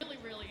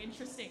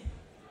interesting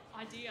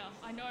idea.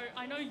 I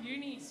know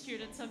uni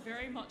students are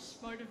very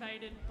much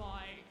motivated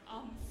by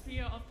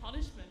fear of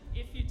punishment.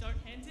 If you don't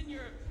hand in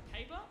your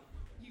paper,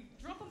 you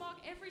drop a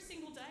mark every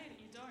single day that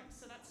you don't.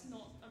 So that's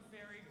not a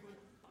very good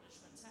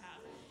punishment to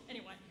have.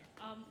 Anyway,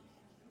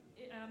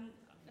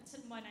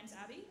 my name's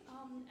Abby,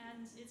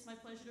 and it's my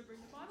pleasure to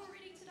bring the Bible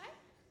reading today.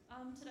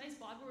 Today's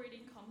Bible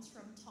reading comes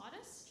from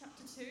Titus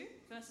chapter 2,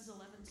 verses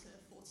 11 to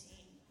 14.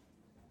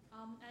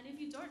 And if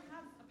you don't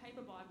have a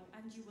paper Bible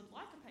and you would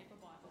like a paper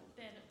Bible,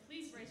 then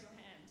please raise your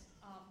hand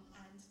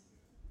and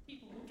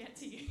people will get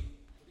to you.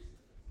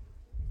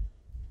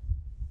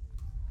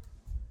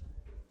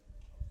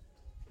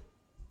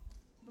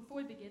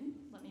 Before we begin,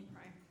 let me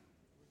pray.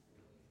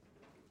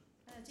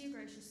 Dear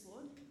gracious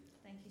Lord,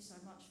 thank you so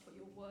much for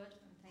your word,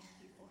 and thank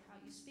you for how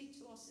you speak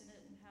to us in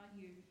it and how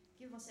you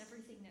give us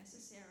everything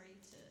necessary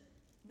to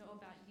know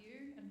about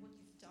you and what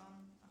you've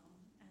done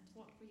and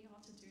what we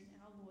are to do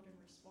now, Lord, in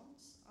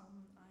response. I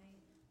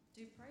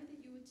do pray that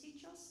you would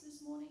teach us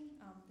this morning,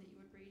 that you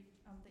would read,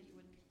 that you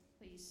would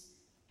please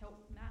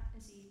help Matt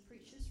as he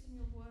preaches from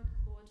your word,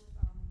 Lord.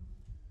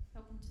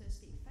 Help him to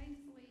speak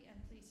faithfully, and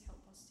please help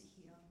us to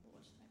hear,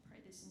 Lord. I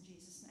pray this in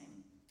Jesus'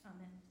 name.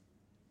 Amen.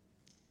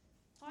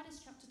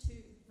 Titus chapter 2,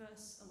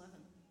 verse 11.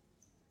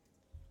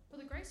 For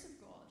the grace of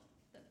God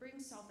that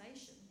brings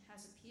salvation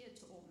has appeared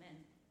to all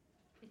men.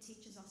 It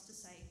teaches us to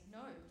say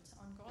no to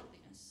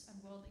ungodliness and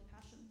worldly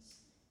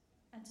passions,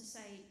 and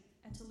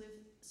to live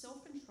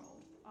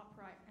self-controlled,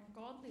 upright, and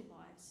godly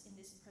lives in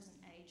this present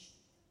age,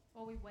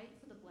 while we wait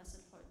for the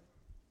blessed hope,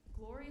 the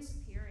glorious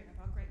appearing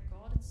of our great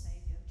God and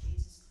Saviour,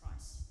 Jesus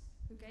Christ,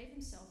 who gave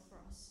himself for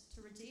us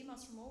to redeem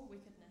us from all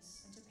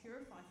wickedness and to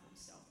purify for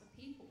himself a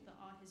people that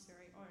are his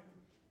very own,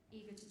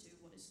 eager to do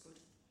what is good.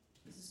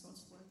 This is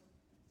God's word.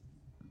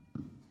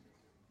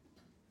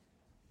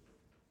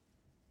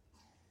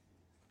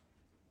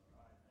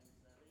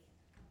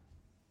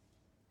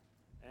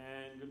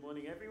 And good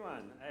morning,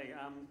 everyone. Hey,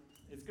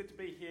 it's good to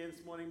be here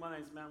this morning. My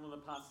name's Matt, one of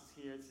the pastors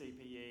here at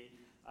CPE.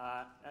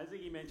 As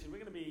Iggy mentioned, we're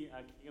going to be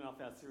kicking off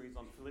our series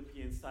on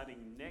Philippians starting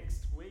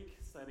next week,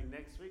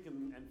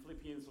 and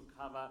Philippians will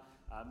cover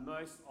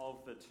most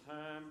of the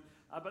term.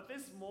 But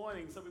this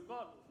morning, so we've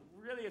got,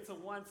 really it's a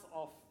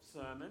once-off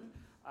sermon.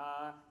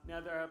 Now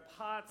there are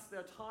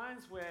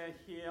times where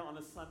here on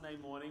a Sunday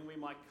morning we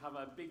might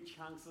cover big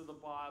chunks of the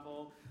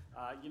Bible.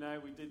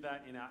 We did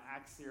that in our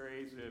Acts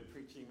series. We were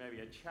preaching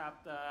maybe a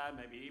chapter,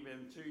 maybe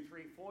even 2,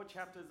 3, 4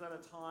 chapters at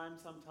a time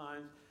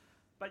sometimes.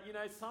 But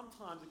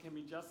sometimes it can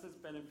be just as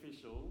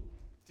beneficial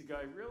to go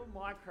real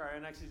micro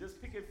and actually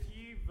just pick a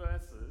few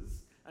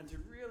verses and to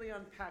really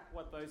unpack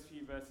what those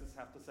few verses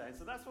have to say. And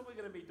so that's what we're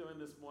going to be doing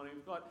this morning.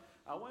 We've got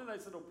one of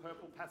those little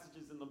purple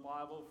passages in the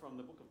Bible from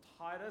the book of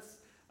Titus.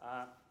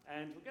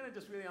 And we're going to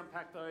just really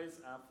unpack those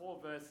 4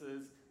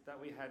 verses that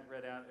we had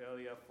read out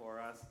earlier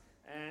for us.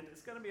 And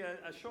it's going to be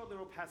a short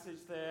little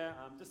passage there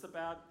just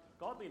about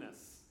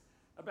godliness,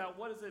 about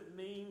what does it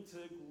mean to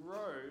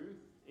grow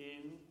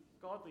in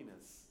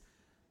godliness.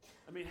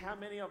 I mean, how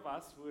many of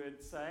us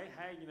would say,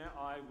 hey,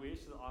 I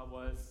wish that I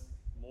was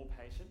more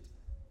patient,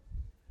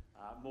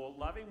 more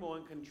loving, more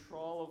in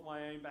control of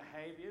my own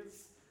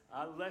behaviours,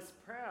 less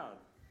proud.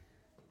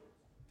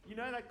 You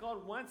know that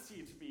God wants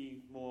you to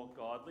be more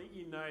godly.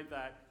 You know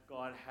that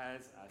God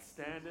has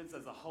standards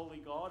as a holy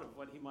God of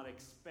what he might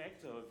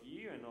expect of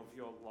you and of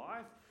your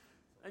life.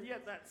 And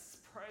yet that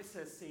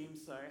process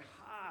seems so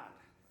hard.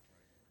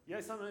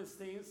 Sometimes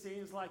it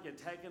seems like you're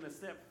taking a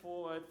step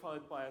forward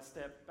followed by a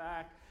step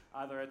back.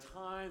 There are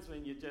times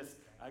when you're just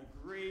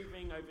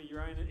grieving over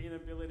your own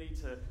inability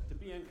to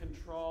be in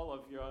control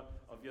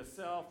of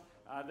yourself.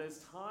 There's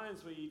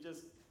times where you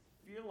just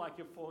feel like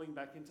you're falling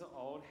back into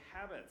old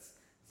habits.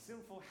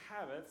 Sinful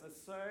habits are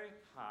so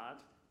hard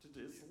to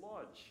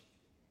dislodge.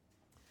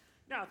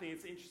 Now, I think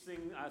it's an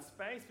interesting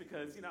space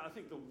because, I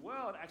think the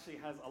world actually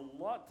has a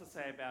lot to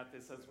say about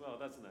this as well,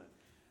 doesn't it?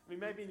 I mean,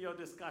 maybe in your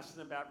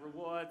discussion about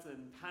rewards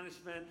and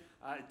punishment,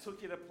 it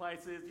took you to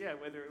places,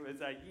 whether it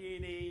was a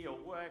uni, your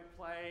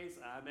workplace,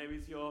 maybe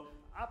it's your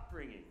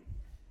upbringing.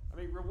 I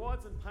mean,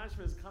 rewards and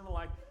punishment is kind of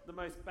like the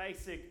most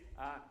basic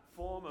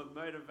form of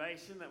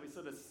motivation that we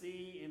sort of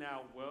see in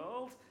our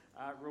world.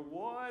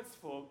 Rewards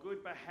for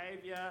good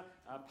behaviour,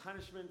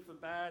 punishment for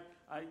bad.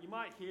 You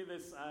might hear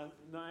this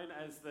known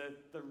as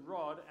the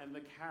rod and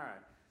the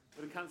carrot.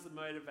 When it comes to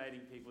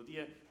motivating people, do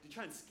you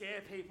try and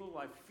scare people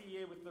by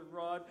fear with the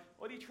rod,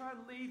 or do you try and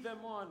lead them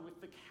on with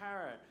the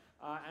carrot?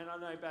 And I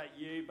don't know about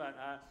you, but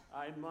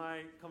in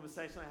my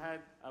conversation I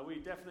had, we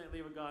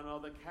definitely were going,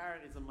 the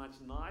carrot is a much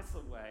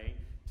nicer way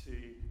to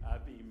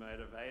be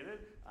motivated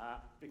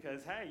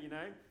because, hey,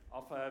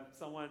 offer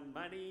someone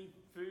money,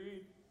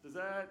 food,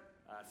 dessert,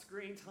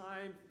 screen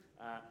time,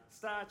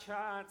 star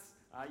charts,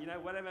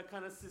 whatever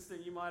kind of system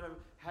you might have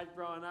had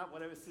growing up,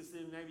 whatever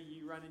system maybe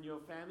you run in your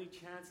family,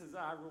 chances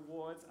are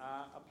rewards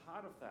are a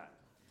part of that.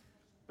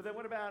 But then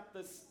what about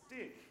the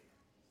stick?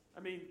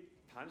 I mean,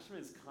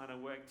 punishments kind of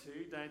work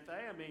too, don't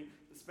they? I mean,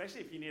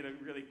 especially if you need a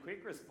really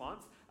quick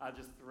response,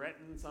 just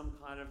threaten some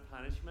kind of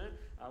punishment,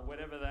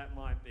 whatever that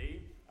might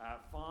be.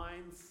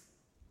 Fines,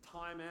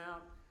 time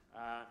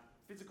out,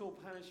 physical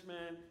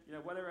punishment,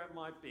 whatever it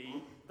might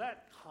be,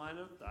 that kind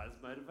of does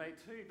motivate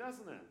too,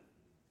 doesn't it?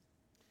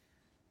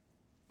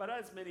 But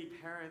as many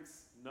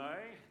parents know,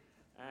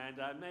 and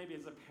maybe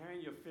as a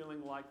parent you're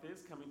feeling like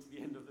this coming to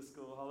the end of the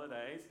school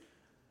holidays,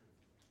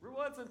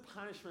 rewards and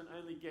punishment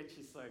only get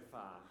you so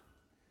far.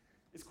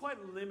 It's quite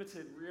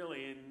limited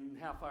really in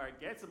how far it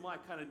gets. It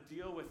might kind of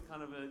deal with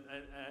kind of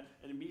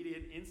an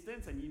immediate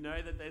instance, and you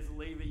know that there's a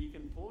lever you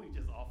can pull. You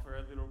just offer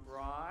a little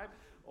bribe,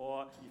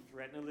 or you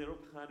threaten a little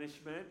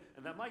punishment,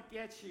 and that might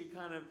get you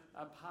kind of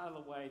a part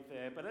of the way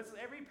there. But as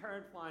every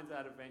parent finds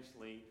out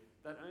eventually,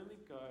 that only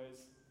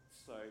goes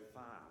so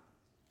far.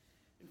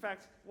 In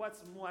fact,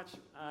 what's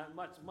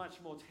much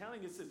more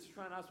telling is to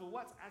try and ask, well,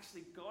 what's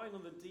actually going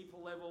on the deeper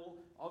level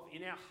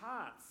in our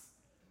hearts,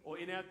 or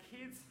in our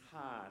kids'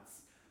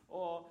 hearts,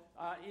 or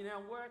in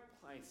our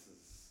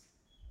workplaces?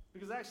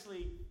 Because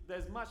actually,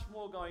 there's much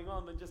more going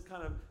on than just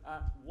kind of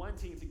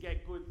wanting to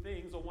get good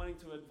things or wanting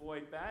to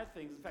avoid bad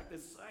things. In fact,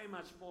 there's so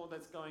much more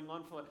that's going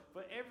on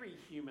for every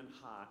human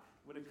heart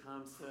when it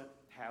comes to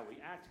how we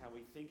act, how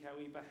we think, how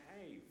we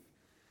behave.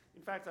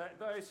 In fact,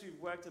 those who've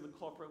worked in the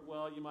corporate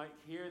world, you might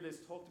hear this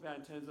talked about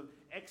in terms of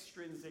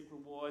extrinsic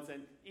rewards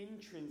and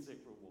intrinsic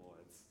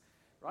rewards.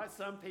 Right?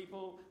 Some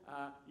people,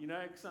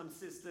 some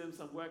systems,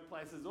 some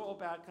workplaces, all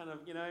about kind of,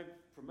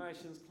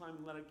 promotions,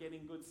 climbing the ladder,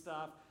 getting good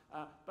stuff.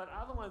 But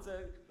other ones,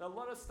 a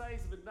lot of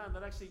studies have been done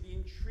that actually the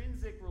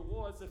intrinsic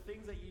rewards, the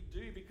things that you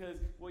do because,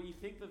 you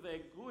think that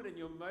they're good and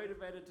you're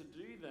motivated to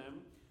do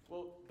them,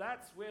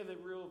 that's where the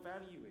real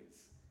value is,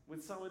 when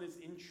someone is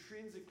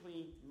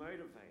intrinsically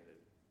motivated.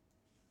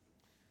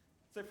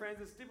 So friends,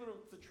 it's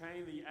difficult to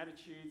train the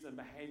attitudes and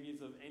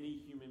behaviours of any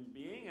human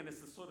being, and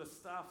it's the sort of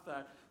stuff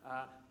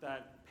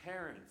that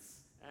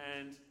parents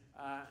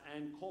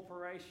and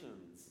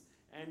corporations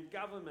and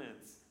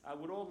governments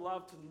would all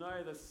love to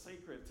know the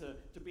secret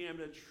to be able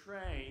to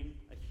train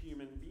a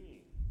human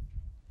being.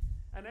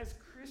 And as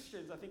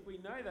Christians, I think we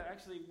know that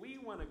actually we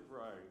want to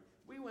grow,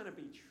 we want to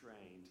be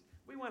trained,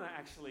 we want to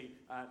actually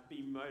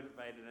be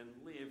motivated and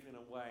live in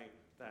a way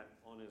that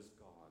honours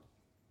God.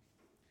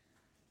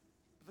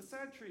 But the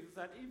sad truth is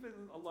that even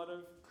a lot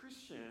of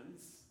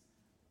Christians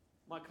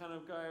might kind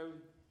of go,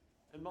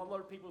 and a lot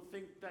of people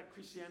think that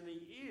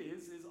Christianity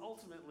is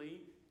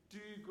ultimately do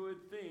good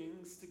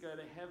things to go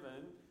to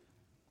heaven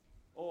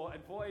or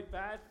avoid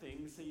bad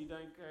things so you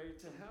don't go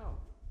to hell.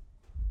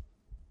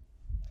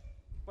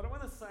 But I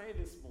want to say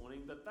this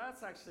morning that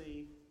that's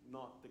actually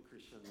not the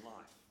Christian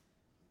life.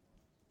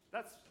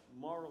 That's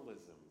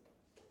moralism.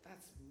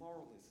 That's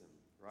moralism,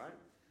 right?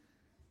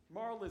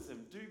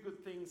 Moralism, do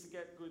good things to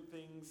get good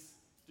things,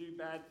 do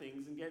bad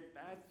things and get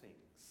bad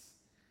things.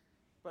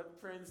 But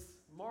friends,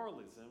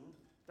 moralism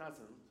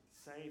doesn't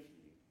save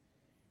you.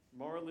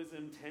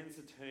 Moralism tends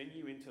to turn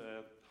you into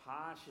a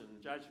harsh and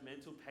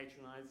judgmental,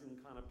 patronizing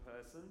kind of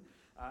person.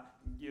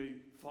 You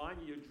find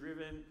you're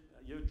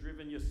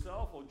driven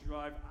yourself or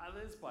drive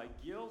others by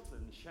guilt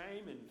and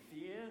shame and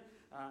fear.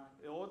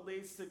 Or it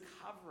leads to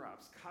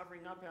cover-ups,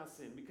 covering up our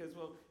sin because,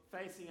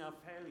 facing our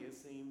failure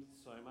seems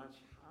so much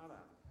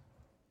harder.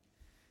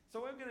 So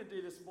what we're going to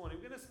do this morning,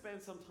 we're going to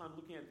spend some time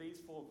looking at these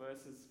 4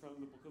 verses from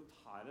the book of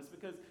Titus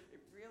because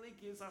it really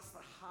gives us the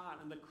heart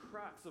and the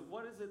crux of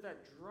what is it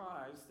that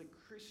drives the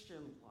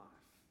Christian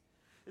life.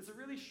 It's a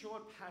really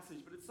short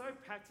passage, but it's so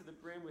packed to the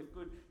brim with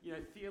good,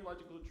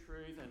 theological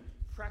truth and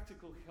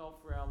practical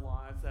help for our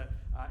lives that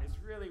it's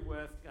really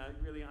worth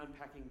really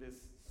unpacking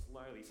this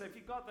slowly. So if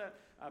you've got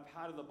that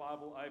part of the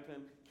Bible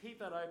open, keep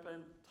that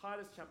open.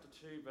 Titus chapter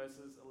 2,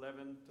 verses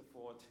 11 to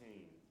 14.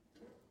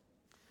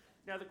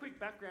 Now, the quick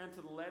background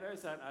to the letter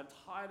is that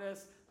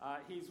Titus,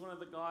 he's one of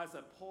the guys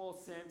that Paul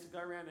sent to go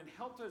around and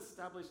help to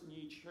establish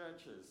new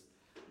churches.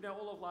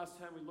 All of last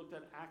term we looked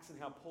at Acts and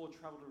how Paul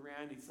travelled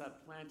around. He started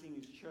planting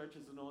his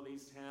churches in all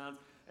these towns.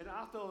 And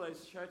after all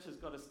those churches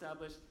got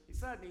established, he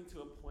started needing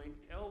to appoint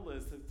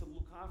elders to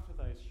look after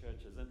those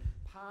churches and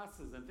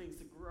pastors and things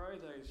to grow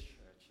those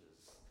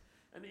churches.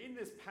 And in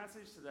this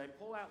passage today,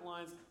 Paul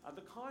outlines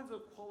the kinds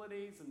of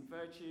qualities and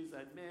virtues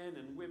that men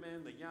and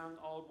women, the young,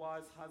 old,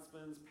 wise,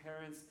 husbands,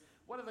 parents,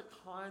 what are the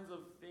kinds of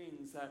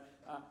things that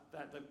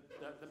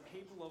the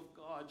people of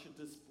God should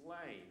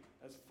display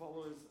as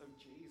followers of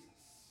Jesus?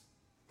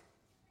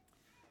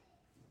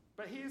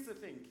 But here's the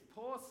thing.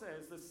 Paul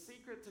says the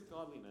secret to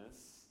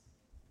godliness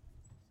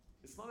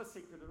is not a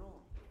secret at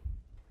all.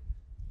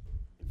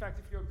 In fact,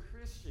 if you're a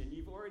Christian,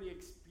 you've already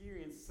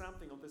experienced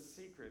something of the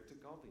secret to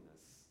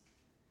godliness.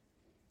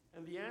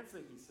 And the answer,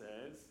 he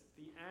says,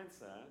 the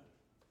answer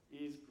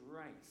is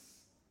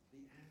grace.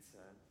 The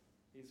answer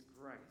is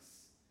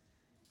grace.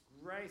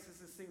 Grace is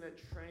this thing that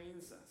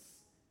trains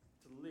us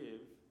to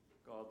live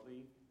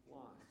godly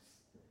lives.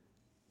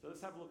 So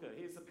let's have a look at it.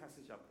 Here's the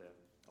passage up there.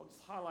 I'll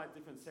just highlight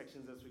different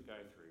sections as we go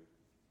through.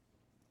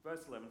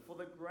 Verse 11, for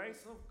the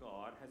grace of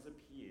God has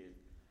appeared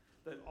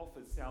that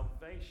offers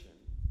salvation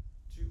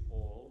to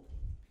all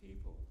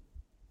people.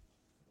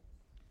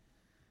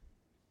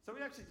 So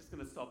we're actually just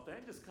going to stop there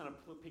and just kind of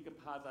pick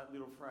apart that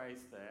little phrase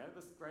there.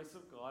 This grace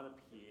of God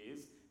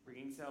appears,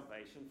 bringing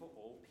salvation for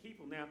all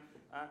people. Now,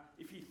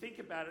 if you think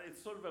about it,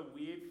 it's sort of a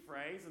weird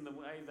phrase in the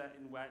way that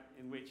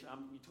in which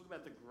you talk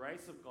about the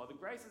grace of God. The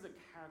grace is a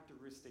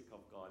characteristic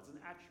of God. It's an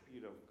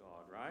attribute of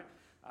God, right?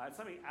 It's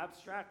something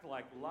abstract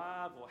like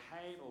love or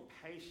hate or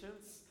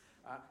patience.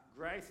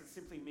 Grace, it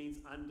simply means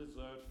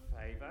undeserved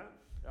favour.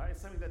 Right?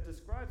 It's something that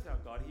describes our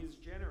God. He is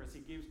generous.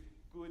 He gives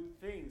good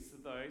things to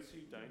those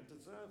who don't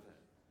deserve it.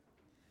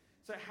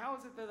 So how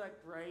is it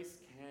that grace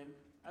can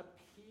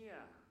appear?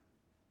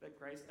 That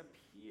grace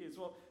appears?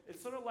 Well,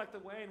 it's sort of like the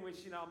way in which,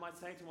 I might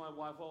say to my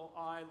wife, well,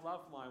 I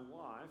love my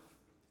wife,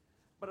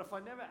 but if I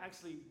never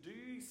actually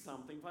do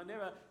something, if I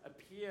never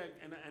appear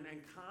and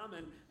come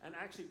and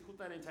actually put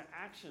that into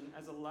action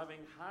as a loving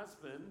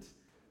husband,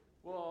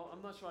 well,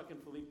 I'm not sure I can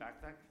fully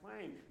back that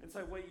claim. And so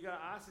what you got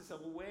to ask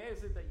yourself, well, where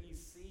is it that you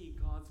see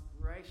God's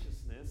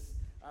graciousness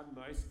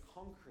most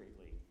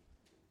concretely?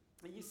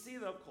 And you see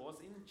that, of course,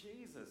 in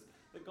Jesus.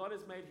 That God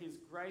has made his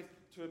grace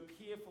to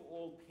appear for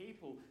all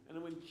people. And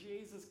when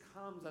Jesus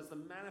comes as the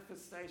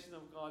manifestation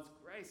of God's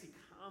grace, he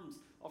comes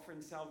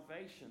offering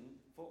salvation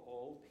for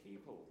all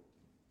people.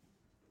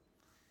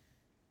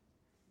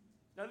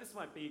 Now, this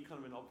might be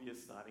kind of an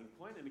obvious starting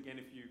point. And again,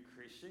 if you're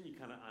Christian, you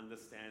kind of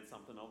understand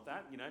something of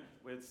that.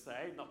 We're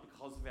saved not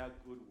because of our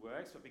good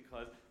works, but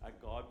because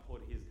God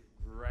poured his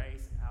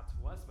grace out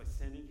to us by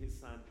sending his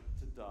son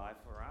to die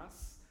for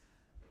us.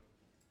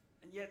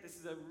 And yet, this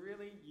is a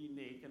really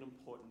unique and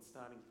important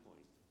starting point.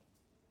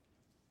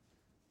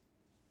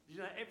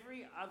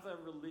 Every other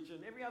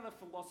religion, every other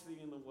philosophy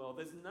in the world,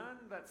 there's none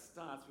that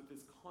starts with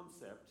this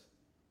concept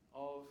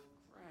of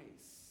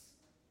grace.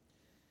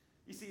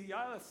 You see, you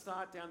either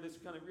start down this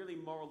kind of really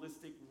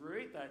moralistic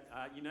route that,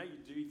 you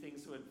do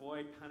things to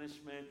avoid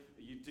punishment,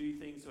 you do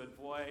things to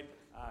avoid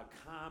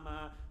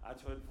karma,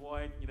 to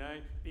avoid,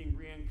 being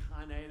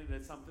reincarnated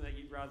as something that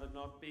you'd rather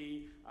not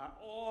be.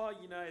 Or,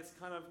 it's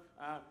kind of,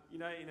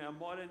 in our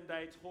modern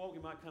day talk, we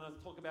might kind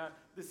of talk about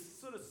this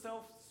sort of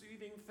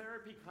self-soothing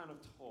therapy kind of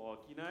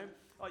talk,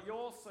 Oh,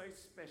 you're so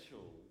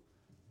special.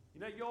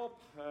 You're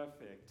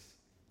perfect.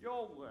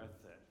 You're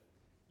worth it.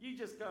 You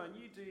just go and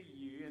you do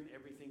you and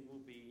everything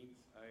will be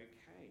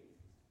okay.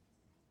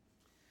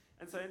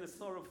 And so in a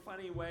sort of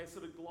funny way, it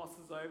sort of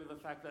glosses over the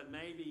fact that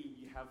maybe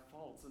you have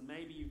faults and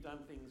maybe you've done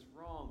things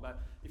wrong,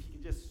 but if you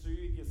can just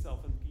soothe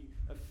yourself and be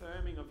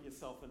affirming of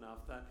yourself enough,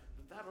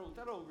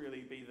 that'll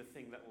really be the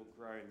thing that will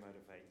grow and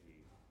motivate you.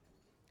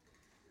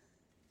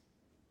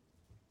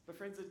 But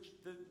friends,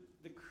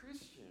 the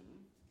Christian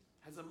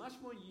has a much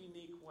more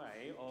unique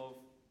way of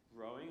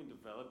growing and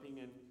developing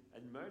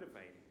and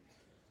motivating.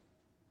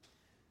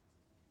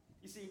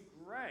 You see,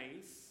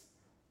 grace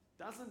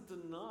doesn't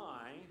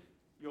deny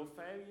your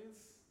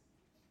failures,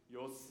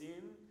 your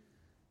sin,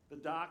 the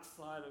dark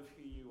side of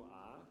who you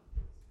are.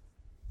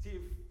 See,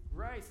 if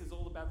grace is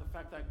all about the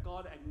fact that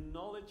God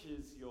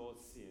acknowledges your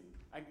sin,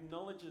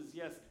 acknowledges,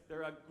 yes,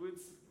 there are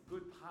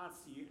good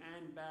parts to you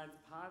and bad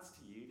parts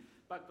to you,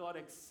 but God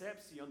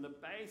accepts you on the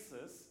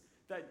basis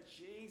that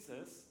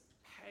Jesus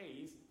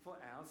pays for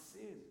our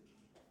sin.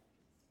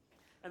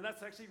 And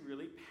that's actually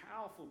really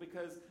powerful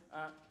because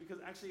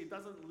actually it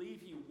doesn't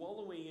leave you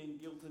wallowing in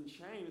guilt and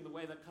shame in the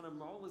way that kind of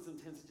moralism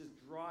tends to just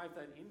drive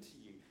that into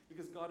you,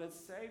 because God has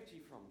saved you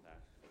from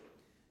that.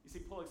 You see,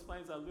 Paul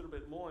explains that a little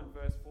bit more in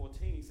verse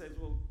 14. He says,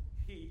 well,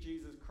 he,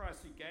 Jesus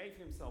Christ, who gave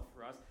himself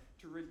for us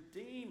to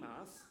redeem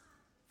us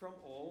from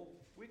all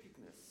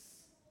wickedness.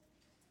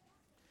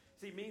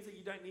 See, it means that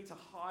you don't need to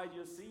hide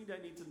your sin. You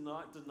don't need to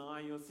deny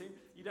your sin.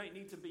 You don't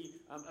need to be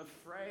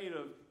afraid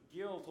of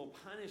guilt or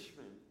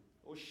punishment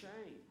or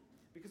shame,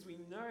 because we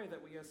know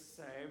that we are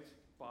saved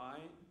by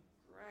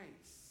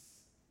grace.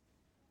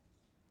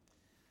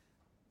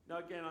 Now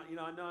again,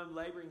 I know I'm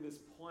labouring this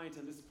point,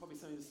 and this is probably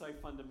something that's so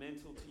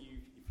fundamental to you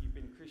if you've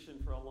been Christian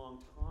for a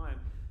long time,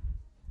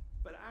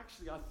 but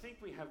actually I think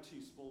we have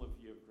too small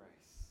a view of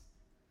grace.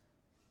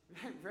 We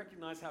don't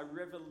recognise how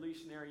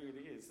revolutionary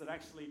it is, that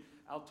actually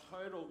our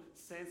total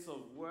sense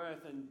of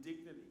worth and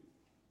dignity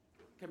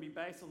can be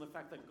based on the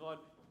fact that God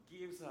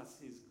gives us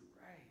his grace.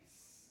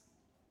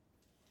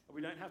 We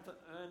don't have to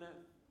earn it.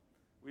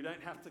 We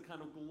don't have to kind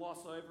of gloss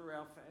over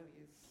our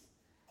failures.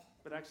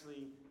 But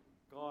actually,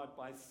 God,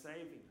 by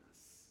saving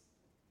us,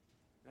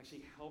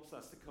 actually helps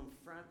us to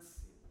confront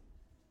sin,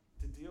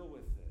 to deal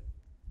with it,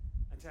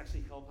 and to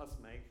actually help us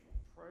make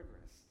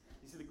progress.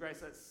 You see, the grace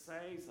that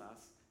saves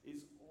us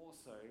is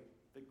also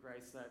the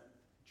grace that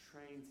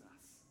trains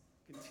us,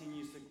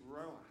 continues to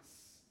grow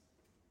us.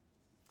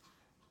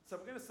 So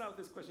we're going to start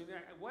with this question.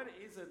 What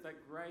is it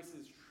that grace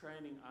is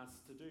training us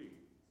to do?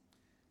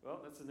 Well,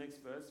 that's the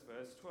next verse,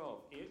 verse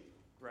 12.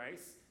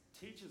 Grace,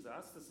 teaches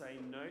us to say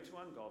no to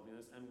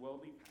ungodliness and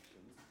worldly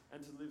passions,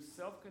 and to live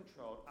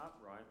self-controlled,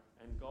 upright,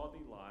 and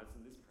godly lives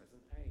in this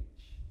present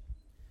age.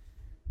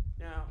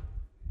 Now,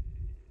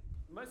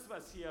 most of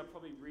us here are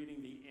probably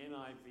reading the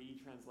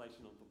NIV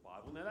translation of the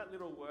Bible. Now, that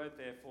little word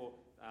there for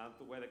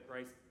the way that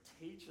grace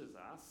teaches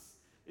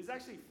us is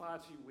actually far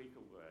too weak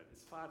a word.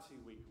 It's far too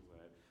weak a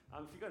word.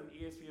 If you've got an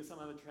ESV or some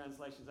other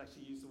translations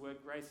actually use the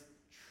word grace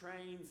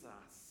trains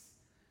us.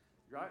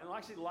 right? And I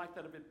actually like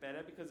that a bit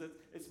better because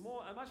it's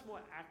a much more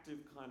active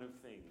kind of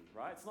thing,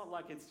 right? It's not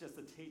like it's just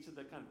a teacher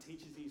that kind of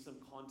teaches you some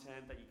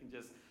content that you can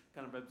just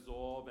kind of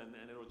absorb and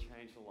it'll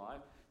change your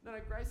life. No,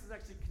 grace is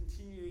actually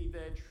continually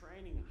there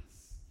training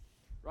us,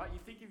 right? You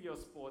think of your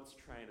sports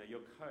trainer,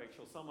 your coach,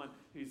 or someone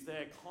who's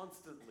there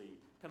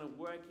constantly kind of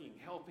working,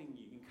 helping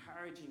you,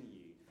 encouraging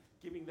you,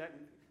 giving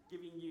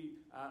you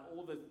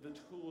all the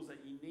tools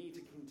that you need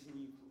to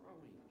continue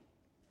growing.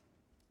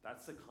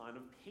 That's the kind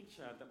of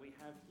picture that we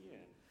have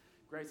here.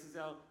 Grace is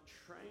our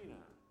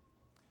trainer.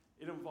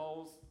 It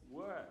involves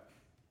work,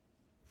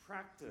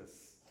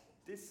 practice,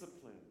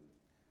 discipline.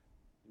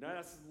 You know,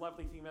 that's the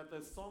lovely thing about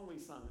the song we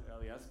sung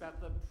earlier. It's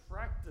about the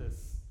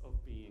practice of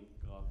being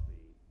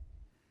godly.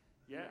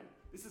 Yeah?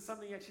 This is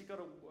something you actually got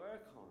to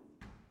work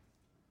on.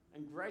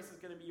 And grace is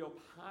going to be your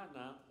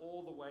partner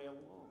all the way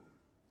along.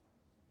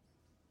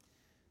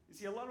 You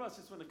see, a lot of us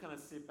just want to kind of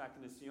sit back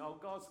and assume, oh,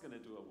 God's going to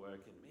do a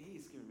work in me.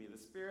 He's given me the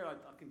Spirit.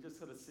 I can just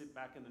sort of sit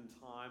back and in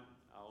time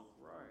I'll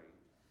grow.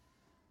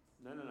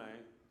 No.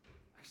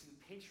 Actually,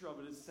 the picture of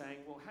it is saying,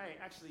 well, hey,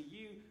 actually,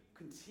 you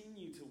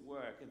continue to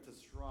work and to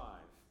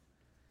strive.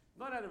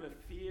 Not out of a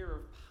fear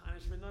of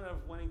punishment, not out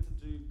of wanting to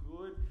do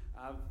good,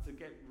 to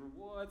get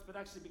rewards, but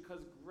actually because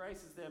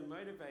grace is there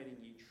motivating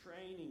you,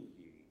 training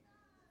you.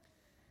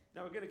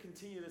 Now, we're going to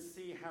continue to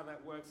see how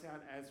that works out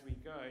as we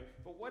go.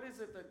 But what is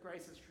it that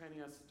grace is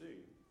training us to do?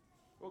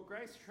 Well,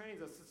 grace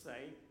trains us to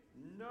say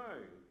no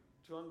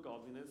to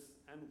ungodliness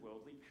and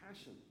worldly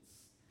passions.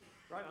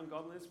 Right?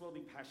 Ungodliness,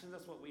 worldly passions,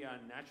 that's what we are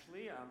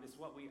naturally. It's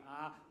what we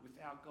are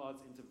without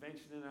God's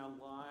intervention in our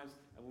lives.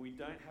 And when we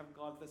don't have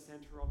God at the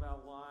center of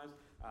our lives,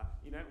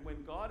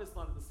 when God is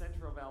not at the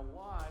center of our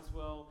lives,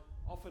 well,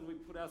 often we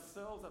put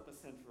ourselves at the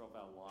center of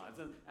our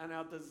lives. And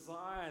our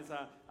desires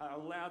are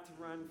allowed to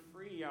run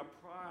free. Our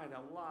pride,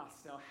 our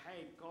lust, our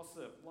hate,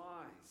 gossip,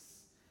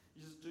 lies.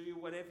 You just do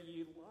whatever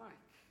you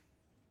like.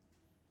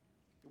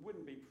 It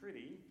wouldn't be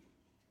pretty.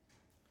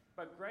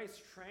 But grace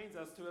trains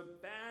us to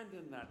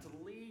abandon that, to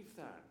leave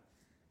that,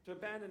 to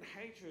abandon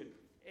hatred,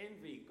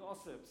 envy,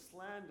 gossip,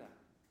 slander.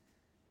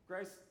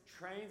 Grace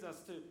trains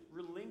us to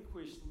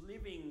relinquish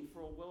living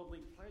for worldly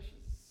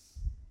pleasures.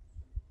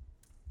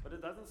 But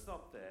it doesn't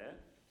stop there.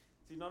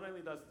 See, not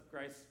only does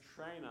grace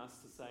train us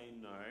to say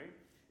no,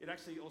 it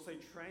actually also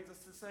trains us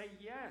to say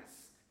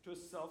yes to a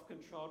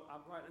self-controlled,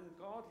 upright, and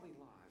godly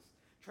lives.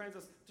 Trains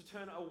us to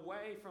turn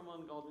away from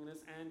ungodliness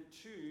and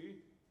to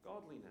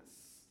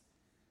godliness.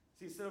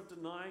 See, instead of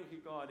denying who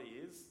God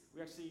is,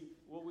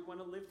 we want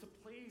to live to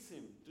please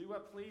Him. Do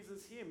what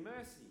pleases Him.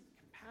 Mercy,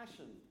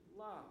 compassion,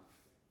 love.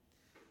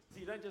 So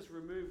you don't just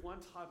remove one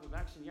type of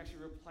action, you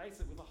actually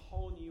replace it with a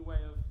whole new way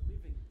of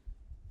living.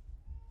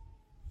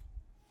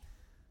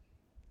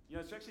 You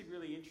know, it's actually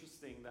really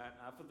interesting that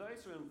for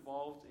those who are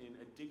involved in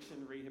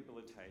addiction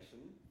rehabilitation,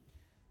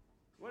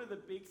 one of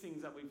the big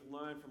things that we've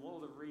learned from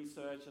all the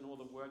research and all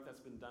the work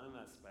that's been done in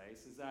that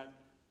space is that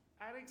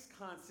addicts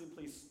can't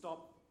simply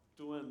stop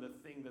doing the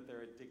thing that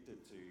they're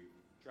addicted to,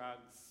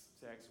 drugs,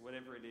 sex,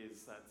 whatever it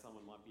is that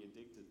someone might be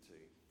addicted to.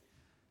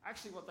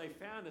 Actually, what they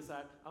found is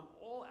that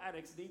all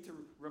addicts need to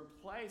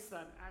replace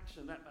that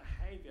action, that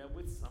behavior,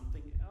 with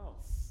something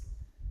else.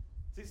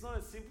 See, it's not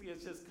as simply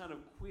as just kind of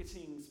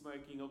quitting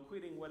smoking or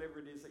quitting whatever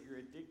it is that you're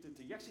addicted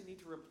to. You actually need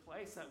to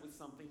replace that with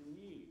something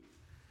new.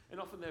 And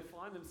often they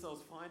find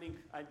themselves finding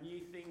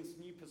new things,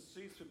 new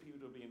pursuits for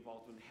people to be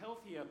involved in,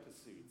 healthier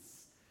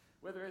pursuits,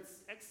 whether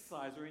it's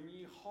exercise or a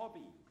new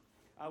hobby.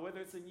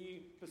 Whether it's a new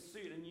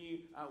pursuit, a new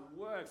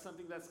work,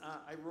 something that's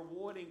a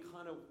rewarding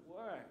kind of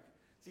work.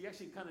 So you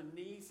actually kind of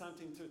need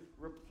something to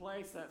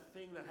replace that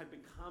thing that had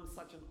become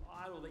such an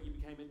idol that you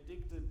became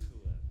addicted to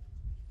it.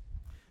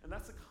 And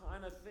that's the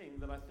kind of thing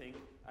that I think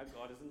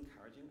God is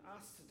encouraging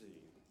us to do.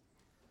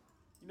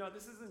 You know,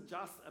 this isn't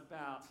just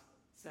about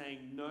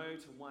saying no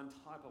to one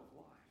type of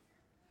life,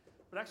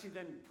 but actually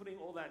then putting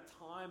all that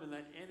time and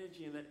that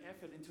energy and that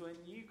effort into a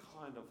new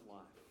kind of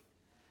life.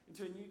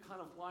 Into a new kind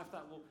of life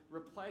that will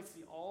replace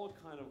the old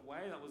kind of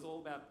way that was all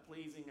about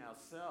pleasing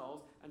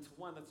ourselves and to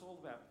one that's all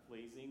about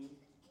pleasing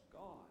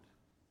God.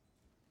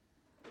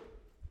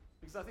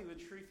 Because I think the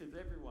truth is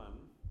everyone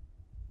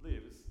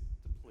lives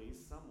to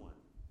please someone.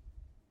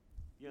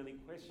 The only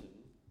question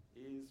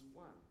is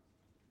one.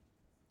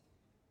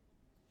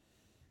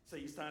 So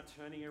you start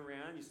turning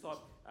around, you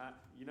stop,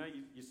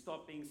 you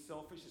stop being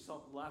selfish, you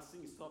stop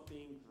lusting, you stop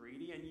being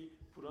greedy, and you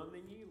put on the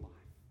new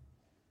life.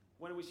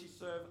 One in which you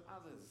serve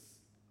others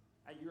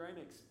at your own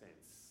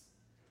expense,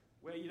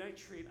 where you don't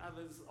treat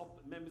others,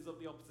 members of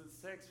the opposite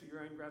sex, for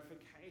your own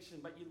gratification,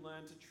 but you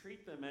learn to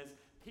treat them as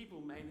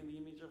people made in the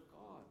image of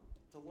God,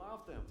 to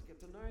love them, to get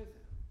to know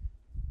them.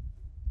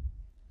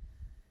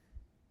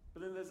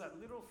 But then there's that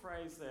little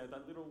phrase there,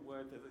 that little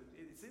word there,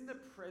 it's in the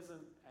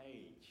present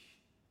age.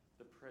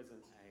 The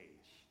present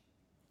age.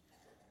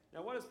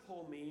 Now, what does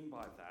Paul mean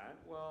by that?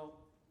 Well,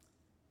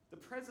 the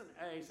present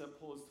age that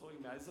Paul is talking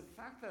about is the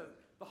fact that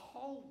the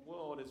whole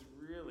world is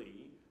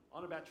really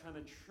on about trying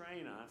to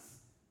train us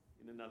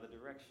in another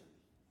direction.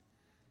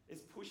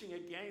 It's pushing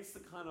against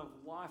the kind of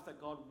life that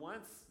God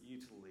wants you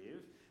to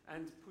live,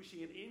 and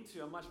pushing it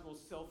into a much more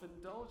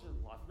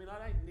self-indulgent life. I mean, I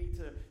don't need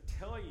to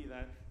tell you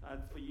that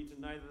for you to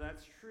know that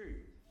that's true.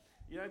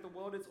 You know, the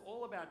world is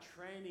all about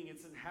training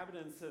its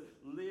inhabitants to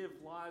live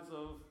lives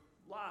of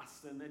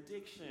lust and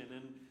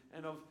addiction,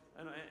 and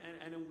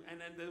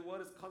the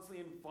world is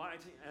constantly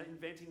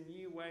inventing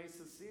new ways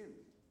to sin.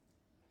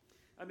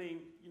 I mean,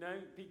 you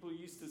know, people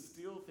used to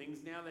steal things,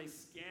 now they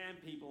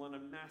scam people on a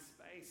mass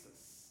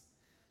basis.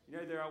 You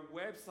know, there are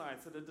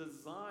websites that are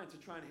designed to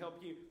try and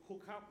help you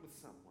hook up with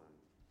someone.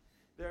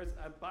 There's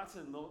a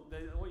button,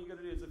 all you got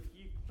to do is a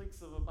few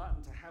clicks of a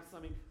button to have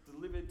something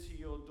delivered to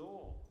your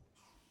door.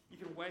 You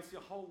can waste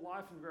your whole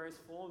life in various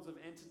forms of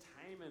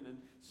entertainment and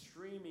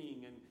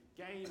streaming and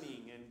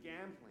gaming and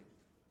gambling.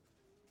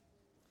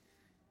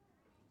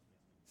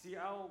 See,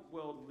 our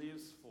world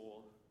lives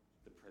for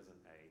the present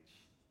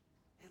age.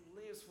 It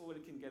lives for what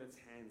it can get its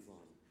hands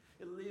on.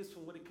 It lives for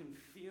what it can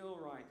feel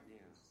right now.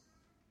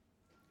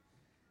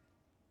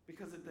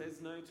 Because there's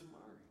no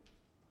tomorrow.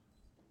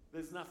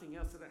 There's nothing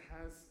else that it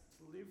has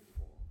to live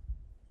for.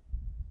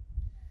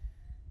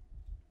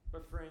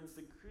 But friends,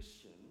 the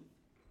Christian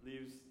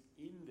lives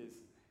in this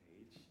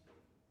age,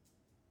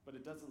 but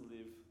it doesn't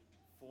live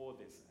for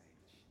this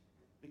age.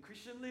 The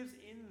Christian lives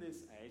in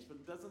this age, but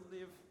it doesn't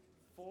live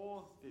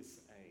for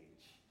this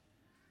age.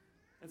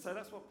 And so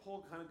that's what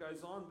Paul kind of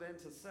goes on then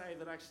to say,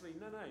 that actually,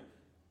 no,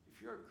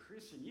 if you're a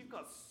Christian, you've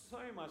got so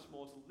much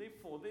more to live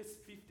for. This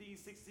 50,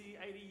 60,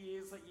 80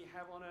 years that you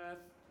have on earth,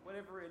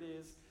 whatever it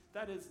is,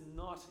 that is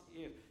not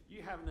it.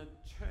 You have an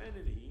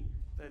eternity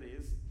that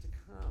is to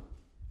come.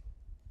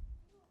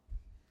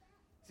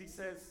 So he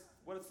says,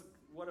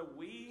 what are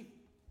we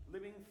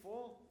living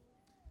for?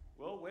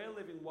 Well, we're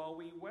living while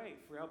we wait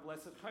for our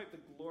blessed hope, the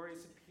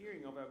glorious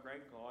appearing of our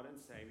great God and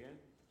Saviour,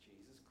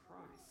 Jesus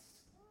Christ.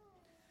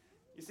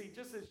 You see,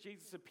 just as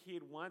Jesus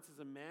appeared once as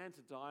a man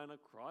to die on a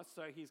cross,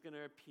 so he's going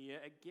to appear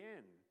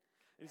again.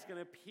 And he's going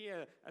to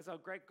appear as our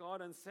great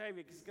God and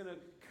Saviour. He's going to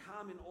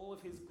come in all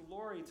of his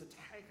glory to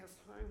take us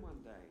home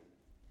one day.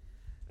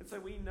 And so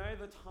we know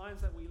the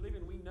times that we live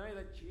in. We know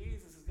that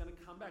Jesus is going to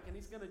come back and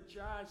he's going to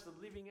judge the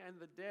living and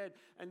the dead.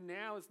 And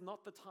now is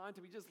not the time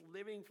to be just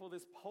living for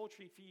this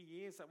paltry few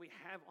years that we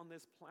have on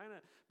this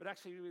planet, but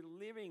actually we're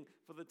living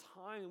for the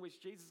time in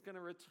which Jesus is going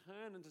to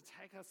return and to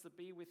take us to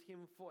be with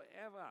him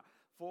forever,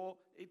 for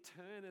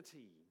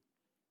eternity.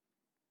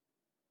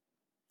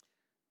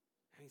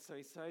 And so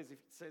he says,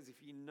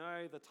 if you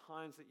know the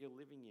times that you're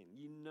living in,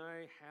 you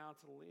know how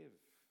to live.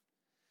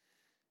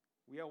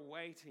 We are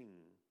waiting.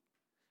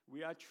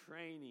 We are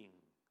training.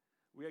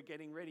 We are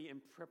getting ready in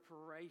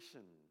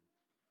preparation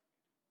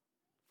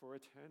for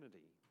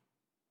eternity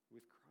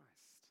with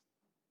Christ.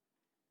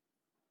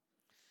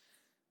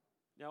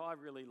 Now, I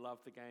really love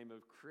the game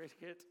of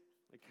cricket.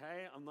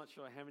 Okay, I'm not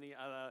sure how many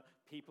other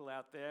people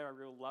out there are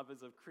real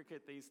lovers of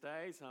cricket these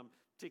days,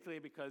 particularly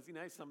because, you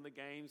know, some of the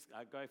games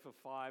go for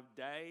 5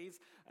 days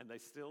and they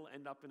still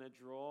end up in a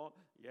draw.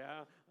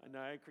 Yeah, I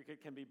know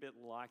cricket can be a bit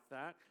like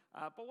that.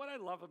 But what I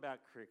love about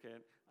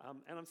cricket,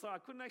 and I'm sorry, I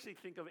couldn't actually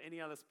think of any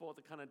other sport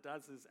that kind of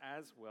does this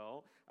as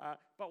well,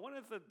 but one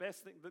of the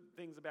best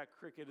things about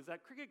cricket is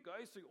that cricket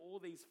goes through all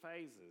these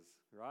phases,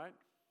 right?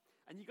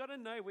 And you've got to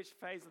know which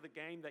phase of the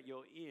game that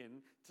you're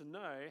in to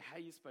know how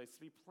you're supposed to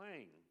be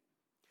playing.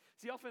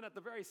 See, often at the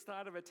very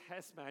start of a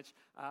test match,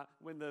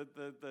 when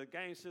the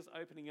game's just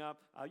opening up,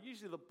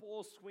 usually the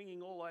ball's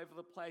swinging all over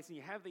the place, and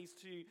you have these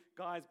two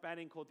guys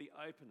batting called the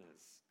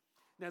openers.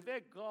 Now, their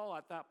goal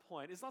at that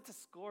point is not to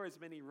score as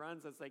many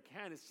runs as they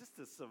can, it's just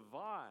to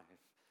survive,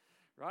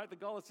 right? The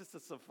goal is just to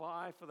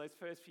survive for those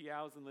first few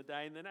hours in the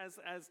day, and then as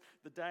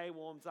the day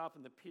warms up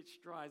and the pitch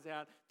dries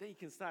out, then you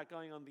can start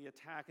going on the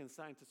attack and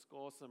starting to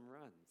score some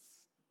runs.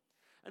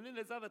 And then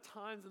there's other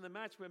times in the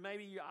match where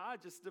maybe you are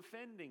just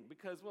defending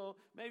because, well,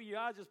 maybe you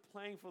are just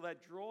playing for that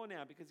draw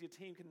now because your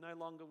team can no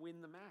longer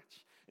win the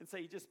match. And so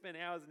you just spend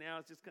hours and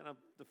hours just kind of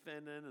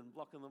defending and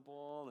blocking the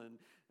ball. And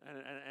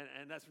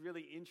that's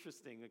really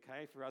interesting,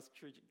 okay, for us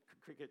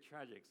cricket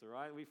tragics, all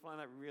right? We find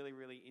that really,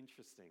 really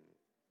interesting.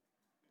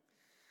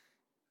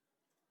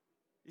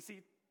 You see,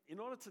 in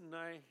order to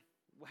know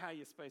how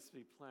you're supposed to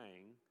be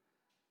playing,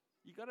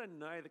 you've got to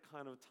know the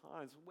kind of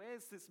times.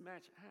 Where's this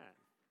match at?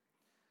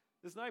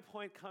 There's no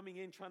point coming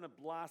in trying to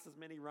blast as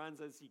many runs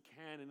as you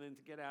can and then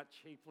to get out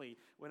cheaply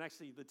when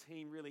actually the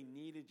team really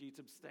needed you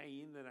to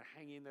stay in there and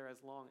hang in there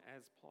as long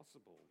as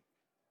possible.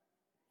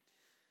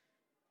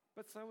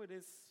 But so it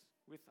is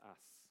with us.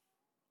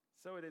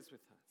 So it is with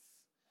us.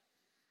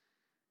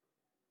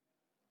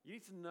 You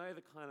need to know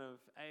the kind of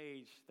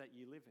age that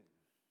you live in.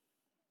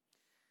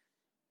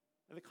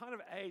 And the kind of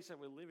age that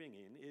we're living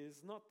in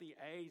is not the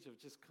age of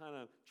just kind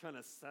of trying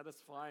to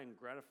satisfy and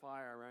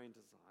gratify our own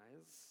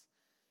desires.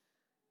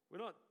 We're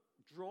not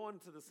drawn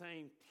to the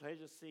same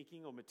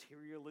pleasure-seeking or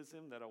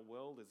materialism that our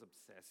world is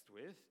obsessed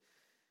with.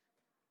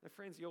 Now,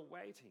 friends, you're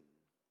waiting.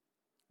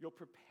 You're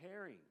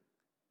preparing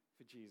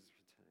for Jesus'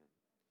 return.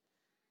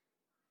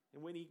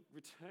 And when he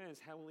returns,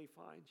 how will he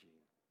find you?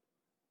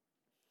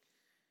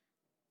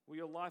 Will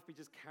your life be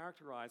just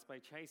characterized by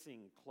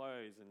chasing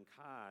clothes and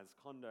cars,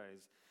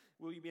 condos?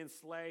 Will you be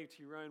enslaved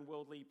to your own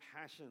worldly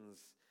passions?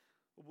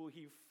 Or will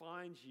he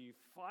find you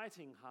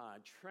fighting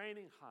hard,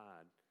 training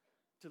hard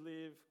to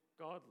live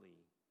godly,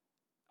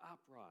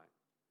 upright,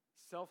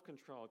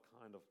 self-controlled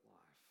kind of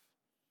life?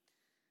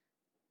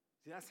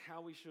 See, that's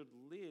how we should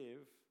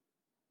live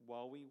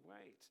while we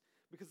wait.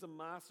 Because the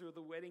master of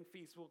the wedding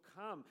feast will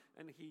come,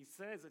 and he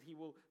says that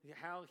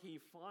how he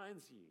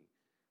finds you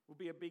will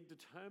be a big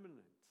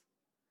determinant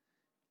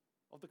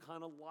of the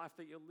kind of life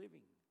that you're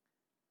living.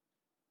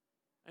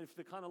 And if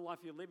the kind of life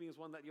you're living is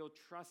one that you're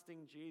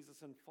trusting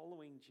Jesus and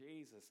following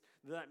Jesus,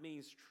 that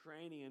means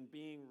training and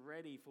being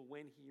ready for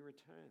when he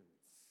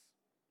returns.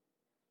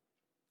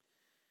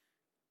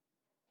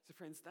 So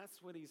friends,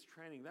 that's what he's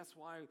training. That's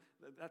part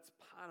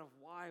of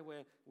why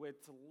we're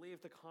to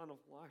live the kind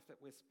of life that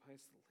we're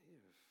supposed to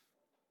live.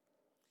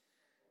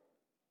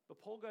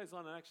 But Paul goes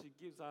on and actually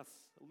gives us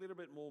a little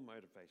bit more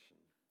motivation.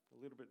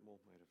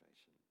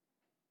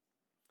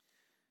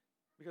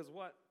 Because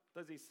what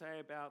does he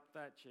say about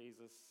that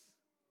Jesus?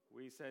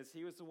 Where he says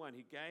he was the one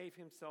who gave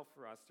himself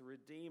for us to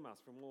redeem us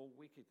from all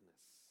wickedness.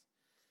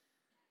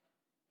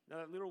 Now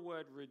that little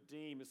word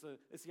redeem is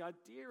the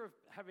idea of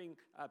having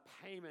a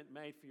payment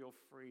made for your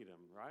freedom,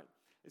 right?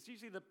 It's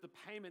usually the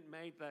payment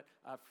made that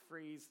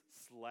frees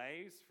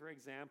slaves, for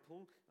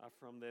example,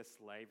 from their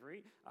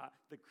slavery.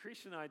 The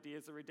Christian idea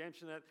is the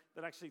redemption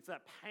that actually, it's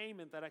that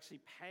payment that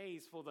actually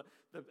pays for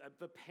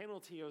the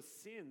penalty of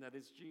sin that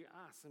is due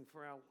us and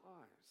for our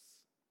lives.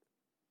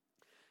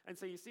 And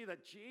so you see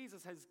that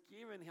Jesus has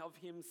given of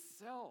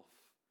himself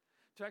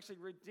to actually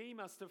redeem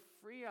us, to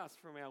free us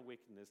from our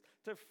wickedness,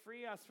 to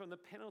free us from the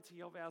penalty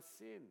of our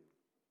sin.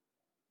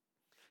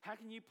 How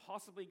can you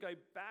possibly go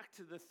back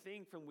to the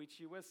thing from which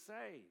you were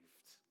saved?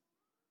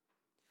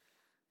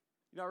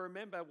 I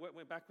remember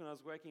back when I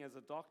was working as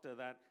a doctor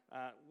that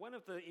one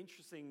of the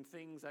interesting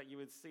things that you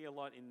would see a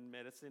lot in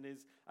medicine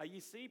is you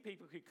see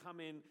people who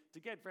come in to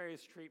get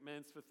various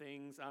treatments for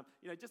things.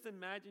 Just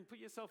imagine, put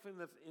yourself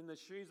in the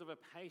shoes of a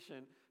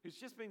patient who's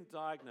just been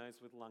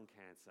diagnosed with lung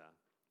cancer,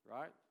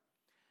 right?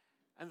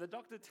 And the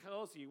doctor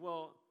tells you,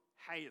 well,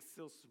 hey, it's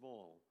still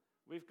small.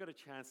 We've got a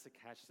chance to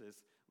catch this.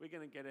 We're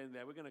going to get in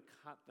there. We're going to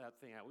cut that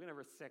thing out. We're going to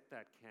resect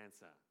that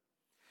cancer.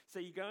 So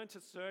you go into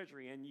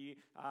surgery and you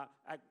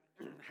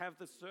have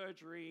the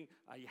surgery.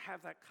 You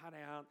have that cut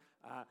out.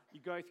 You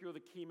go through all the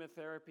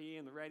chemotherapy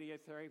and the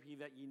radiotherapy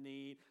that you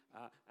need,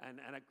 and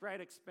at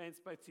great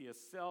expense both to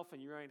yourself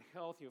and your own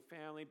health, your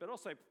family, but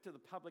also to the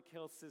public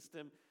health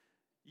system.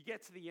 You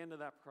get to the end of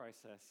that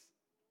process,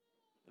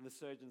 and the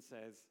surgeon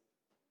says,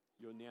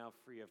 you're now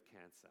free of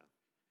cancer.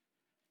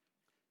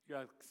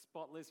 You're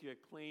spotless, you're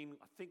clean.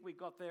 I think we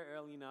got there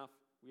early enough.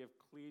 We have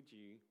cleared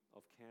you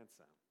of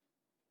cancer.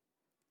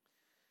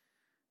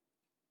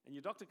 And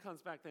your doctor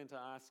comes back then to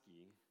ask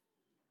you,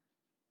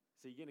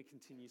 so you're going to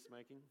continue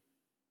smoking?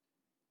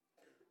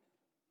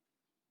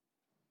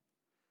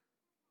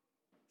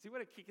 See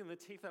what a kick in the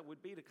teeth that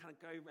would be to kind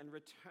of go and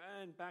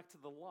return back to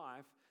the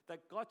life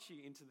that got you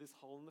into this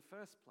hole in the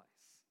first place.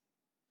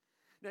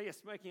 Now,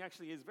 smoking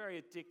actually is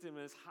very addictive and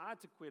it's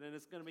hard to quit, and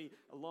it's going to be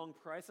a long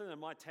process and it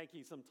might take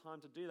you some time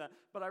to do that.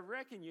 But I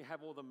reckon you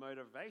have all the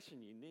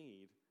motivation you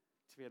need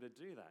to be able to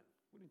do that,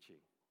 wouldn't you?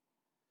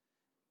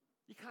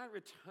 You can't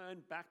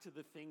return back to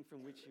the thing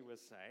from which you were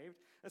saved,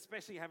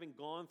 especially having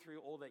gone through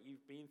all that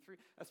you've been through,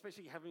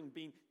 especially having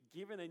been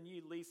given a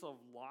new lease of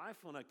life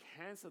on a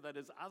cancer that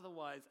is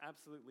otherwise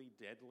absolutely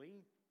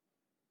deadly.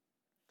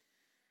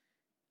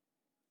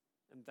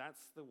 And that's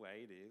the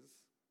way it is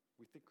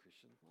with the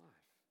Christian life.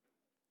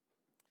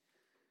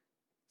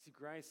 See,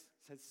 grace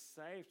has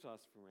saved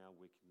us from our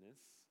wickedness,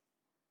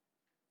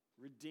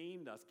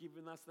 redeemed us,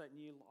 given us that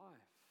new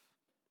life.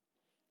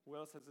 What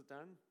else has it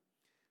done?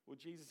 Well,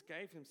 Jesus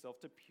gave himself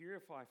to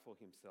purify for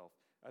himself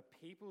a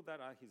people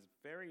that are his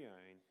very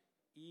own,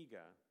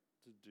 eager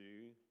to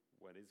do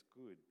what is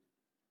good.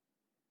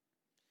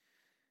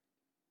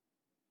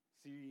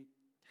 See,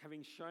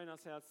 having shown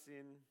us our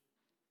sin,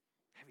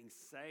 having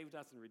saved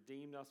us and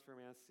redeemed us from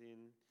our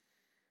sin,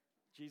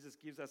 Jesus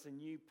gives us a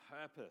new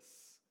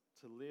purpose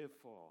to live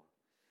for.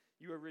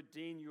 You are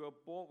redeemed. You are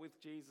bought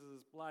with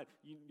Jesus' blood.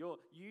 You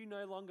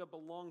no longer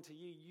belong to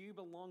you. You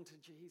belong to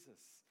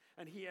Jesus.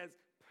 And he has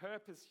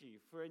purposed you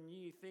for a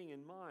new thing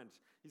in mind.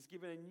 He's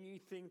given a new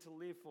thing to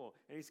live for.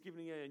 And he's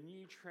given you a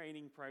new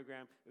training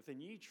program with a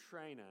new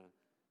trainer.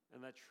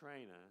 And that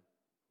trainer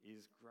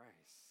is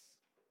grace.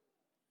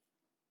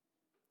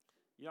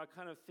 I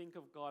kind of think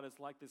of God as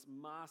like this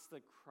master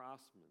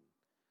craftsman.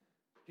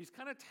 He's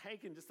kind of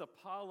taken just a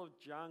pile of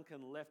junk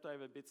and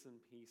leftover bits and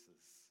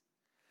pieces.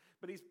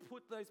 But he's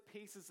put those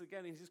pieces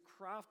together and he's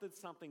crafted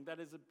something that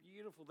is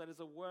beautiful, that is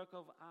a work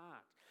of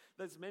art,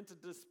 that's meant to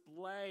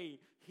display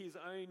his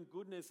own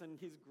goodness and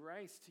his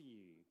grace to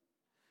you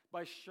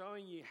by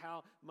showing you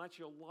how much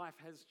your life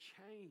has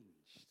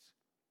changed.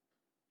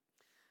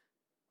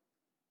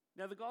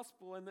 Now, the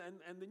gospel and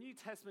the New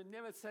Testament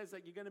never says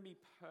that you're going to be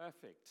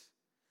perfect.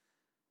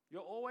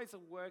 You're always a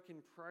work in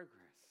progress.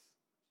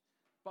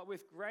 But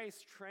with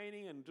grace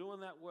training and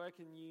doing that work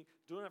in you,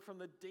 doing it from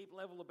the deep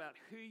level about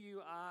who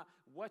you are,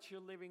 what you're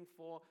living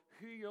for,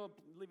 who you're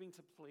living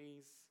to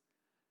please,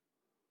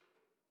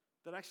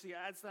 that actually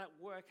as that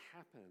work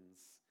happens,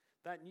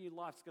 that new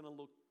life's going to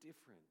look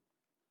different.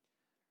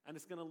 And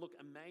it's going to look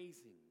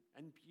amazing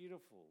and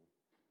beautiful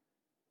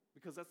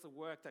because that's the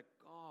work that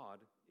God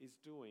is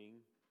doing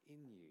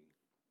in you.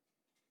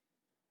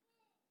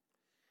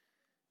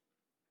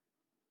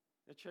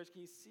 Now, church,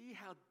 can you see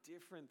how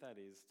different that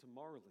is to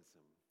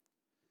moralism?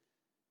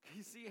 Can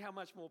you see how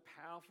much more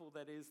powerful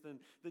that is than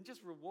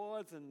just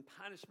rewards and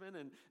punishment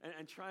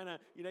and trying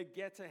to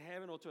get to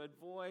heaven or to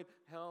avoid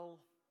hell?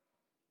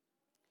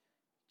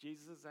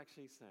 Jesus is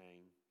actually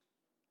saying,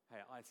 hey,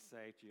 I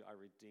saved you, I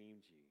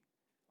redeemed you.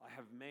 I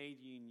have made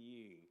you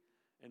new,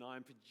 and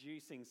I'm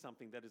producing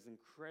something that is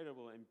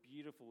incredible and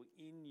beautiful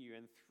in you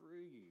and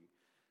through you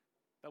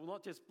that will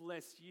not just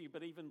bless you,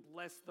 but even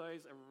bless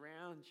those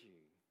around you.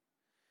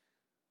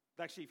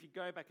 Actually, if you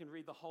go back and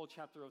read the whole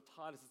chapter of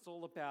Titus,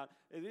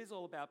 it is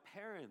all about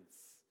parents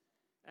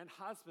and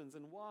husbands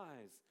and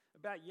wives,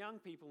 about young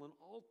people and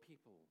old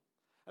people,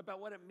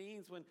 about what it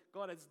means when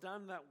God has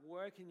done that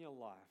work in your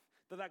life,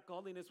 that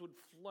godliness would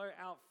flow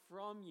out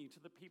from you to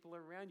the people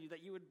around you,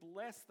 that you would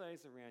bless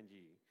those around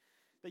you,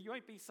 that you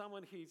won't be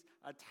someone who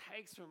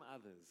takes from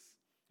others,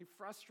 who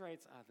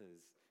frustrates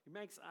others, who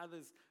makes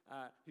others,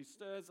 who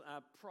stirs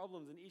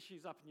problems and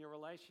issues up in your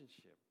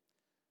relationship,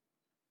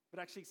 but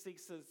actually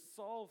seeks to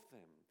solve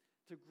them,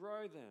 to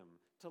grow them,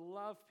 to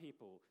love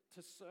people,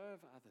 to serve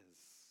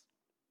others.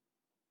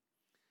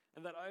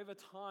 And that over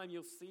time,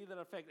 you'll see that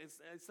effect.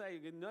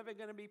 You're never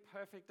going to be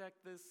perfect at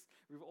this.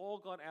 We've all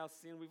got our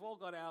sin. We've all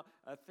got our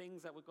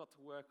things that we've got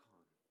to work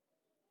on.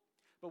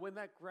 But when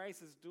that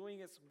grace is doing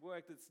its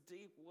work, its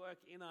deep work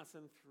in us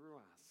and through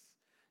us,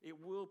 it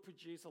will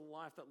produce a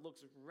life that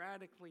looks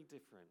radically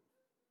different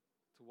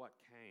to what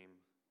came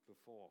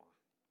before.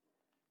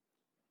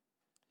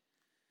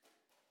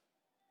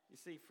 You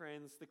see,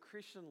 friends, the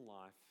Christian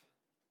life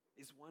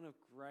is one of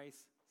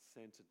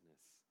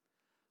grace-centeredness,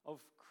 of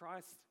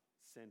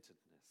Christ-centeredness.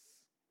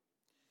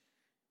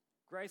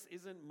 Grace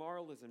isn't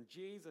moralism.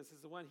 Jesus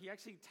is the one, he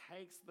actually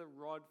takes the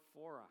rod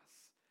for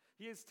us.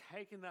 He has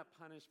taken that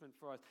punishment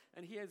for us,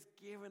 and he has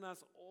given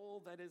us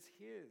all that is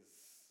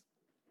his.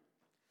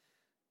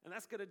 And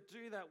that's going to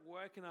do that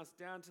work in us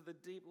down to the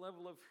deep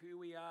level of who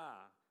we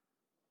are,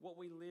 what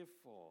we live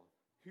for,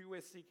 who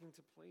we're seeking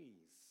to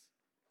please.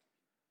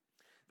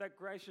 That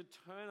grace should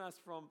turn us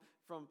from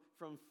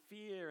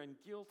fear and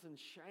guilt and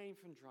shame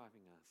from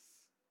driving us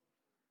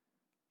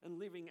and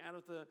living out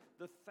of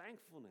the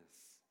thankfulness,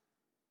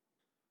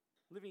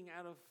 living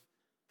out of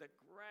the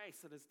grace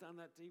that has done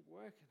that deep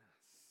work in us.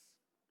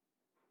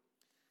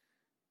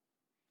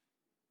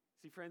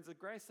 See, friends, the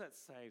grace that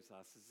saves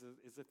us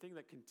is the thing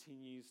that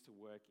continues to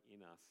work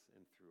in us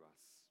and through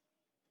us.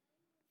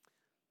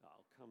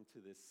 I'll come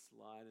to this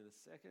slide in a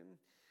second.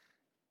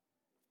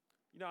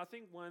 I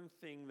think one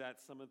thing that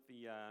some of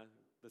the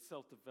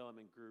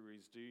self-development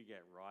gurus do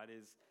get right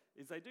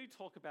is they do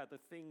talk about the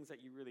things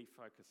that you really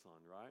focus on,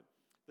 right?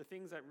 The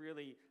things that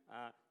really,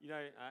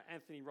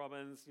 Anthony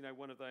Robbins,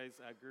 one of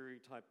those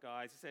guru-type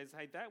guys, he says,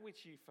 hey, that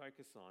which you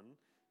focus on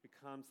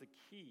becomes the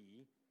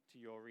key to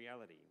your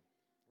reality,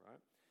 right?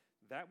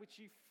 That which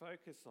you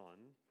focus on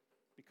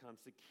becomes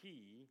the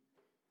key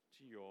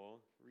to your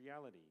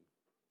reality.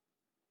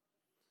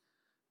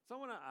 So I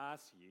want to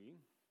ask you,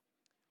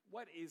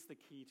 what is the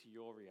key to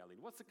your reality?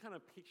 What's the kind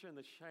of picture and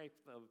the shape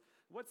of,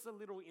 what's the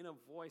little inner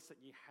voice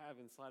that you have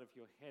inside of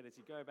your head as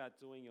you go about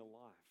doing your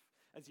life,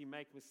 as you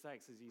make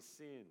mistakes, as you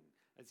sin,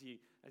 as you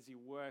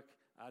work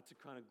to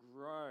kind of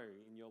grow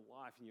in your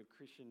life, in your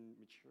Christian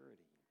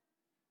maturity?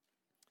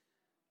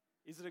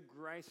 Is it a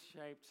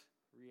grace-shaped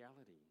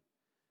reality?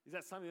 Is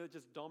that something that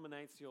just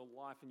dominates your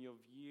life and your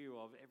view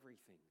of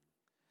everything?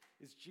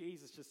 Is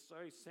Jesus just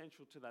so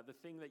central to that, the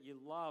thing that you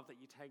love, that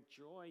you take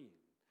joy in,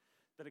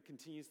 that it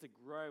continues to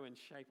grow and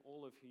shape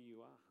all of who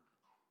you are?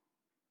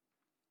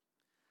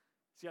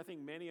 See, I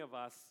think many of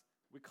us,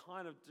 we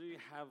kind of do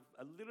have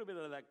a little bit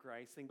of that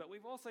grace thing, but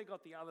we've also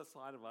got the other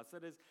side of us.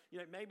 That is,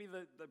 maybe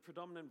the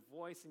predominant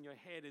voice in your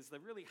head is the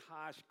really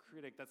harsh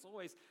critic that's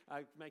always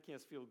making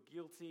us feel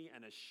guilty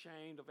and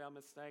ashamed of our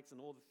mistakes and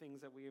all the things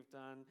that we have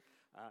done.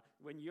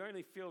 When you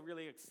only feel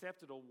really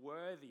accepted or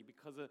worthy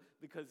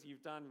because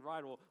you've done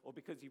right or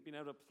because you've been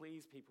able to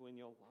please people in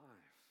your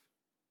life.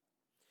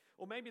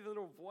 Or maybe the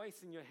little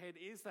voice in your head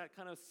is that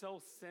kind of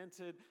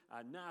self-centered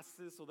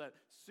narcissist or that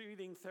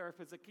soothing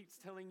therapist that keeps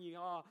telling you,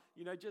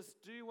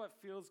 just do what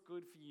feels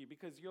good for you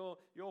because you're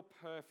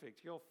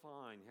perfect, you're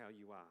fine how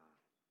you are.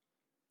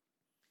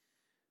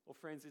 Or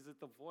friends, is it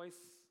the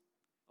voice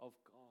of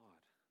God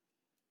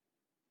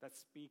that's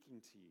speaking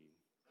to you,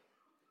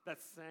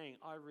 that's saying,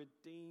 I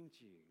redeemed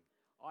you,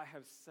 I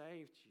have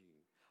saved you,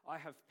 I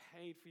have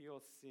paid for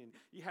your sin.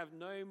 You have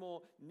no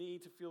more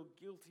need to feel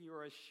guilty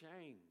or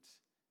ashamed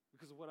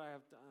because of what I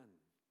have done.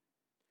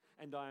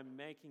 And I am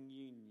making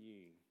you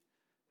new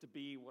to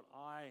be what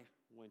I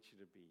want you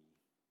to be.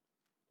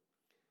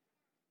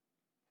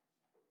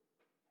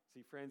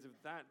 See, friends, if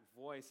that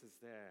voice is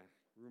there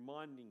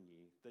reminding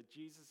you that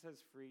Jesus has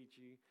freed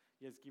you,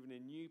 he has given a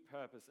new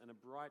purpose and a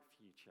bright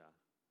future,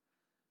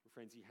 well,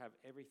 friends, you have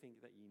everything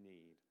that you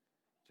need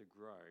to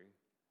grow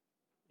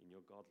in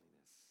your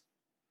godliness.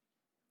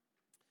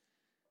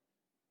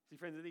 See,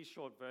 friends, in these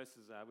short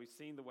verses, we've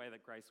seen the way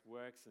that grace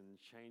works and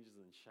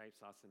changes and shapes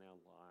us in our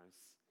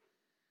lives.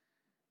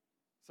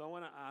 So I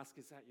want to ask,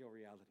 is that your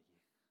reality?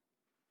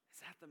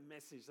 Is that the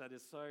message that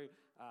is so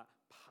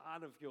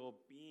part of your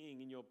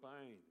being, in your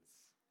bones,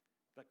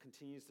 that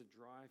continues to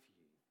drive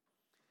you?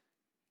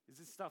 Is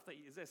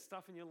there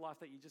stuff in your life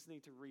that you just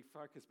need to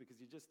refocus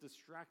because you're just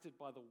distracted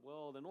by the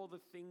world and all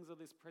the things of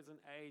this present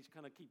age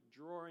kind of keep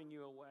drawing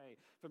you away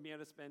from being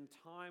able to spend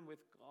time with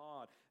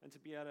God and to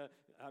be able to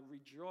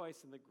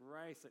rejoice in the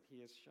grace that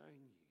he has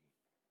shown you?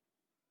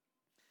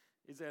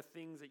 Is there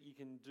things that you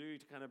can do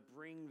to kind of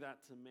bring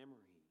that to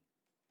memory?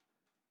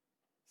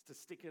 To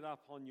stick it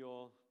up on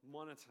your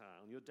monitor,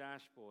 on your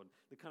dashboard,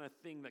 the kind of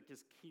thing that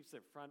just keeps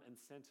it front and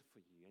center for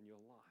you in your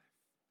life.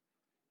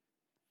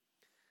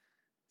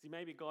 See,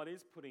 maybe God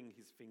is putting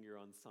his finger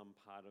on some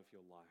part of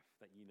your life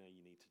that you know you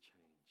need to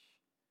change.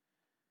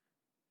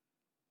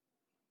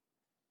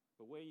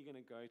 But where are you going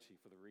to go to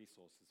for the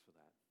resources for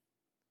that?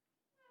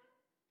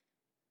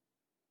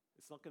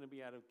 It's not going to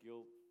be out of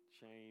guilt,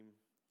 shame.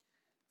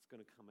 It's going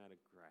to come out of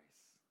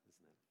grace,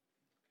 isn't it?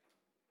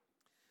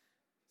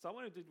 So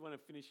I did want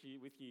to finish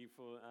with you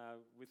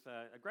with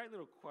a great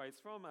little quote.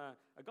 It's from a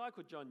guy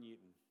called John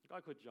Newton.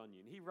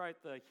 He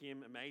wrote the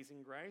hymn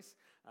Amazing Grace.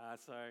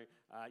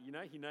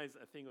 He knows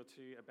a thing or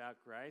two about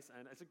grace.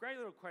 And it's a great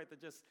little quote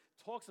that just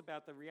talks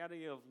about the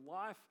reality of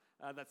life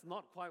that's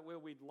not quite where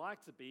we'd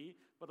like to be,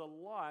 but a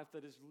life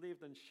that is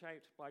lived and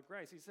shaped by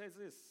grace. He says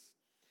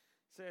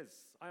this,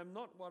 I am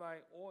not what I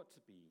ought to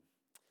be.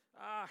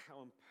 Ah,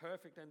 how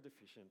imperfect and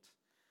deficient.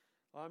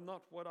 I am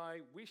not what I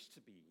wish to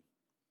be.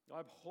 I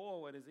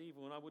abhor what is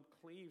evil, and I would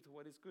cleave to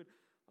what is good.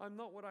 I'm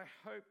not what I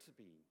hope to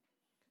be.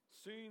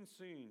 Soon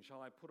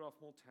shall I put off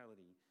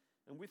mortality,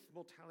 and with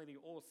mortality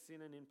all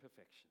sin and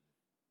imperfection.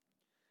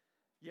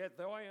 Yet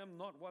though I am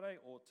not what I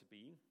ought to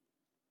be,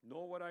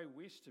 nor what I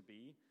wish to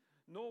be,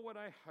 nor what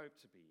I hope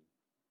to be,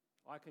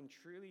 I can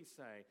truly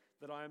say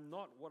that I am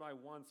not what I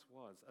once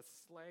was, a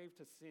slave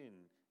to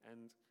sin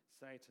and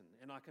Satan,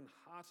 and I can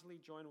heartily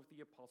join with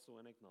the apostle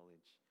and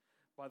acknowledge,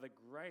 by the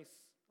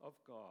grace of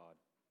God,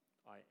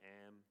 I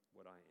am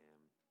what I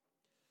am.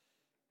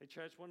 Hey,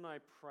 church, why don't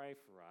I pray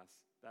for us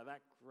that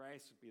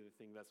grace would be the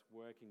thing that's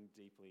working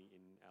deeply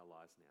in our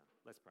lives now.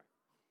 Let's pray.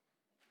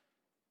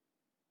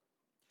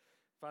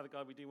 Father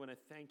God, we do want to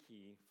thank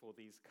you for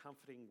these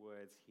comforting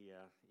words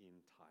here in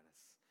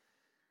Titus.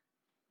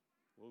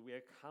 Lord, we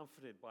are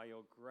comforted by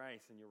your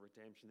grace and your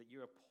redemption that you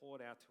have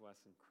poured out to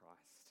us in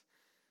Christ.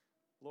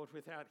 Lord,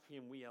 without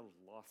him, we are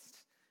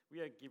lost.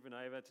 We are given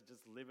over to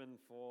just living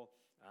for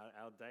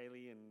our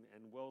daily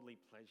and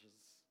worldly pleasures.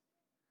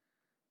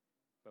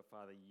 But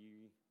Father,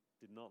 you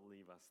did not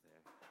leave us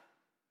there.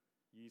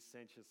 You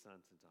sent your Son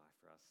to die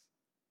for us,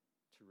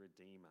 to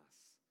redeem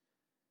us,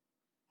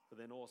 but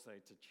then also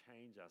to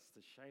change us,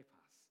 to shape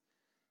us,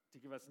 to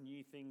give us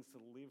new things to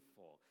live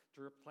for,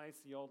 to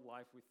replace the old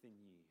life with the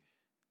new.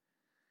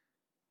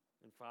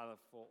 And Father,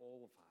 for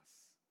all of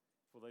us,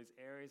 for those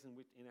areas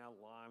in our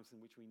lives in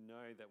which we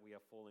know that we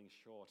are falling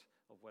short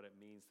of what it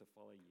means to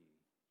follow you,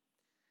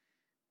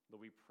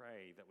 Lord, we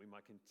pray that we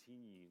might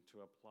continue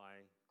to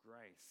apply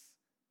grace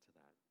to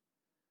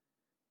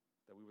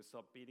that we would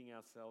stop beating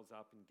ourselves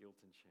up in guilt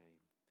and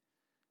shame,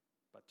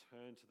 but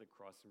turn to the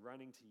cross,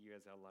 running to you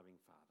as our loving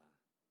Father,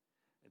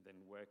 and then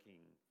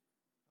working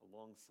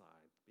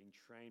alongside, being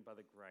trained by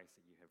the grace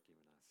that you have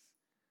given us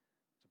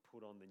to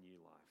put on the new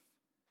life.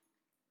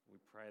 We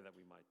pray that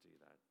we might do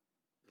that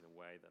in a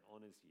way that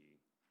honors you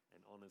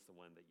and honors the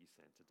one that you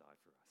sent to die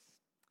for us.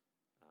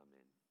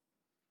 Amen.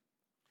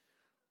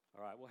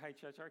 All right, well, hey,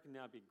 church, I reckon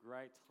now would be a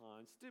great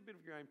time to do a bit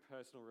of your own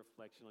personal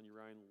reflection on your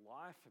own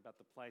life, about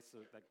the place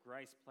that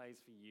grace plays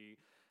for you.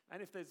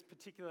 And if there's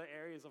particular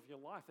areas of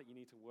your life that you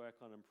need to work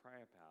on and pray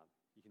about,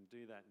 you can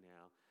do that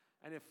now.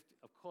 And if,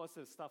 of course,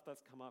 there's stuff that's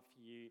come up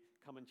for you,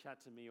 come and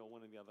chat to me or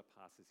one of the other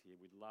pastors here.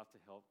 We'd love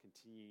to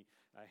continue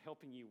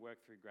helping you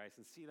work through grace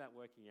and see that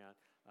working out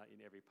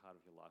in every part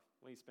of your life.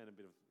 When you spend a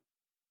bit of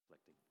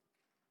reflecting.